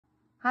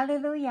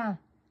Hallelujah.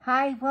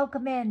 Hi,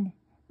 welcome in.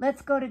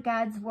 Let's go to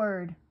God's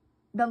Word.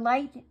 The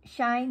light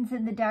shines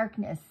in the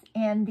darkness,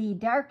 and the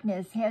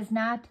darkness has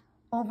not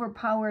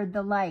overpowered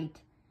the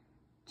light.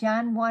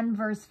 John 1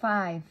 verse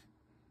 5.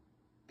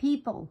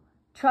 People,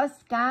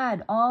 trust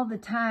God all the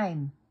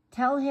time.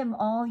 Tell Him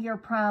all your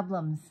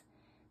problems.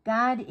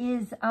 God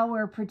is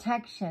our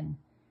protection.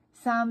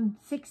 Psalm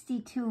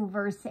 62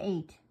 verse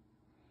 8.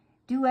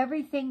 Do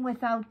everything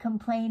without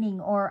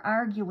complaining or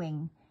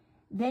arguing.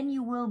 Then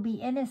you will be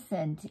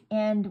innocent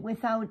and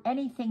without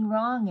anything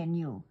wrong in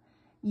you.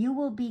 You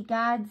will be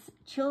God's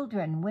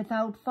children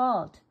without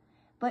fault,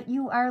 but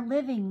you are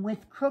living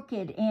with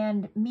crooked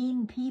and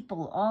mean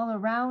people all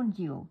around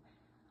you.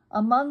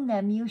 Among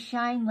them you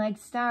shine like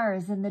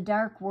stars in the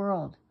dark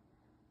world.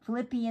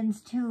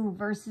 Philippians 2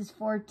 verses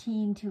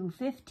 14 to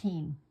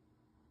 15.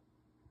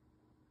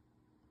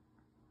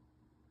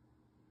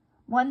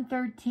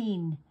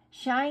 113.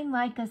 Shine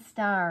like a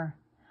star.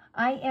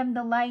 I am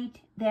the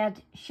light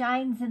that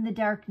shines in the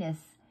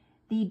darkness.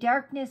 The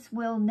darkness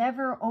will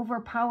never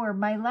overpower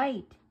my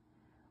light.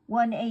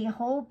 When a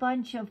whole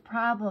bunch of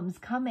problems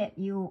come at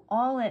you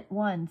all at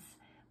once,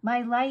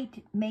 my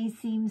light may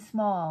seem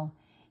small.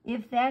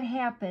 If that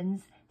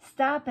happens,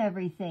 stop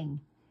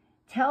everything.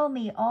 Tell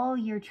me all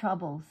your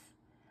troubles.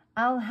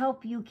 I'll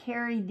help you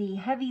carry the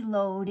heavy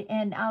load,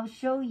 and I'll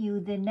show you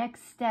the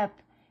next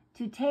step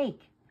to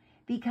take.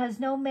 Because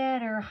no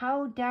matter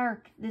how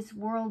dark this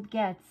world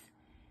gets,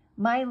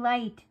 my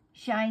light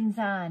shines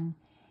on,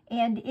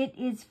 and it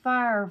is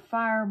far,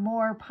 far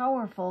more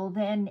powerful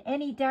than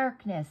any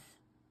darkness.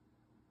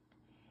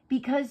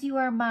 Because you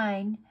are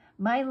mine,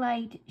 my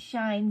light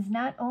shines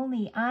not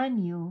only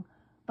on you,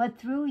 but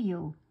through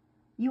you.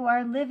 You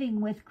are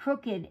living with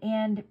crooked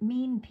and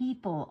mean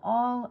people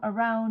all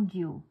around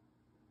you.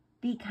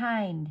 Be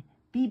kind,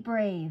 be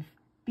brave,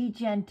 be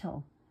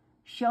gentle.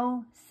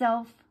 Show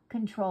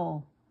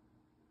self-control.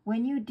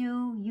 When you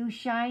do, you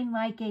shine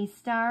like a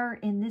star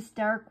in this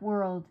dark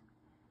world.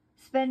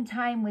 Spend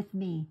time with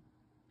me.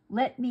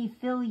 Let me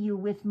fill you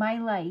with my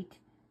light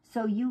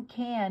so you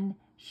can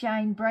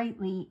shine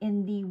brightly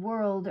in the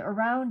world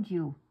around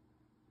you.